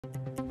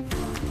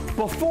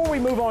Before we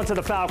move on to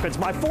the Falcons,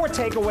 my 4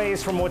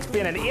 takeaways from what's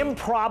been an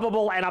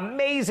improbable and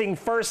amazing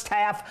first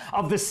half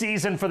of the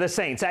season for the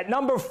Saints. At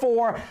number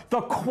 4, the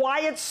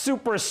quiet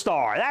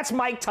superstar. That's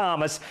Mike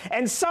Thomas,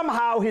 and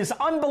somehow his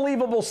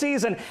unbelievable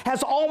season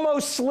has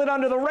almost slid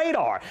under the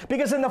radar,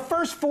 because in the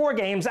first 4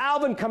 games,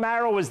 Alvin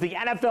Kamara was the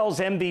NFL's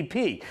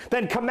MVP.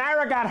 Then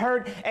Kamara got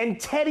hurt, and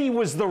Teddy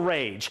was the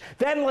rage.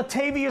 Then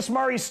Latavius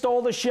Murray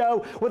stole the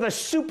show with a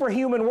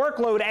superhuman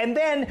workload, and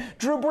then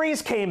Drew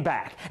Brees came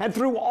back. And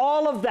through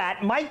all of that,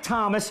 Mike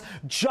Thomas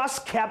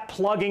just kept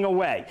plugging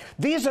away.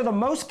 These are the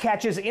most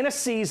catches in a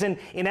season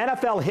in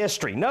NFL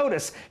history.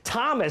 Notice,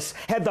 Thomas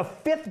had the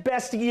 5th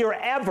best year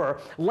ever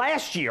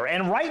last year,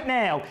 and right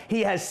now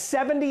he has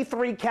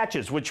 73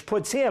 catches, which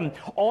puts him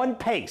on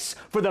pace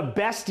for the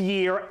best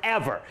year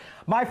ever.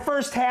 My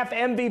first half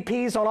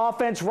MVPs on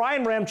offense,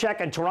 Ryan Ramczyk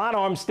and Teron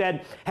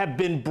Armstead, have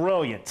been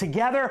brilliant.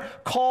 Together,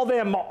 call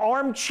them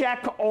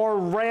Armcheck or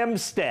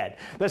Ramstead.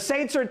 The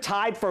Saints are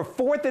tied for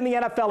 4th in the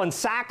NFL in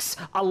sacks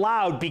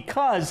allowed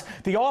because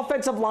the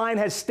offensive line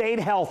has stayed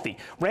healthy.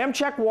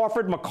 Ramczyk,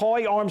 Warford,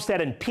 McCoy,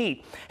 Armstead, and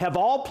Pete have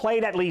all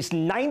played at least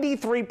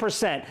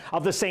 93%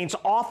 of the Saints'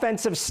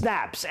 offensive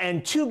snaps,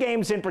 and 2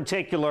 games in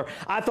particular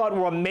I thought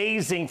were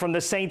amazing from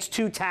the Saints'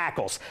 2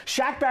 tackles.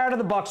 Shaq Barrett of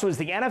the Bucs was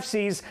the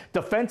NFC's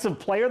Defensive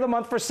Player of the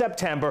Month for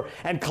September,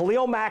 and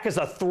Khalil Mack is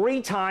a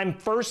 3-time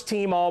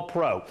first-team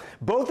All-Pro.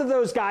 Both of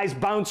those guys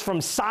bounced from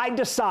side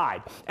to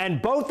side,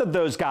 and both of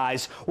those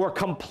guys were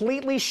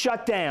completely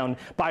shut down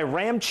by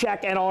Ramczyk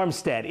and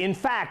Armstead. In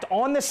fact,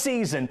 on the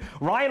season,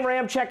 Ryan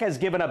Ramczyk has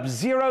given up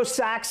 0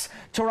 sacks.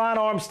 Teron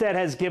Armstead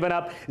has given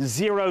up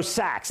 0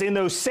 sacks. In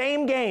those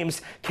same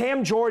games,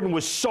 Cam Jordan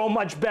was so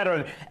much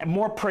better and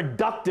more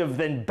productive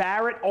than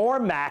Barrett or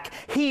Mack.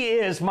 He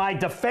is my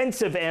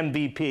defensive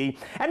MVP,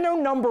 and no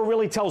number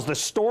really tells the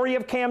story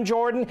of Cam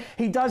Jordan.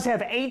 He does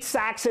have 8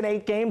 sacks in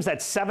 8 games.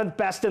 That's 7th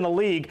best in the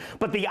league.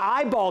 But the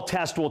eyeball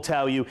test will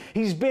tell you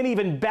he's been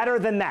even better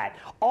than that.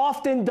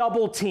 Often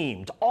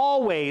double-teamed.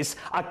 Always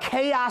a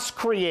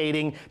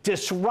chaos-creating,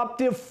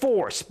 disruptive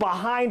force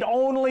behind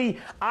only,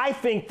 I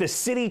think, the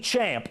city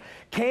champ.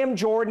 Cam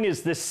Jordan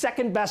is the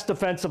 2nd best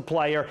defensive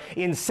player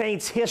in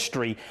Saints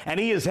history, and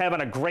he is having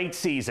a great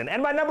season.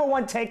 And my number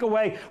 1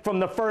 takeaway from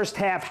the first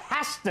half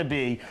has to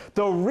be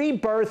the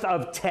rebirth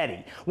of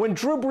Teddy. When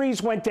Drew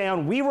Brees went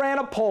down, we ran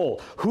a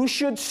poll. Who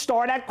should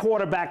start at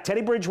quarterback,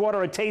 Teddy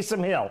Bridgewater or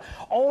Taysom Hill?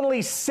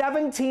 Only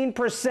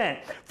 17%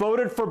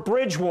 voted for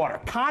Bridgewater.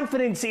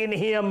 Confidence in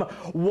him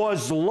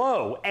was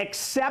low,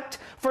 except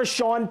for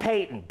Sean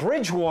Payton.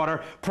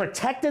 Bridgewater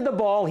protected the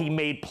ball. He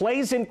made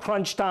plays in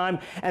crunch time,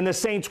 and the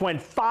Saints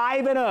went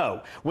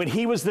 5-0 when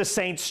he was the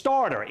Saints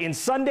starter. In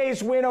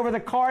Sunday's win over the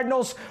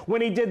Cardinals, when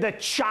he did the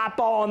choppa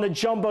on the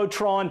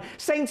Jumbotron,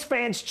 Saints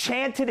fans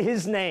chanted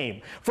his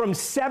name. From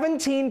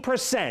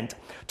 17%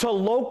 to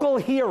local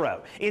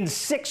hero in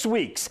 6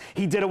 weeks.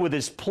 He did it with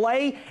his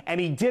play,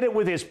 and he did it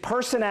with his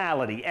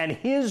personality, and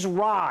his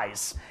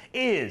rise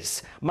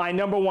is my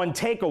number 1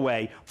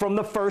 takeaway from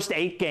the first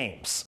 8 games.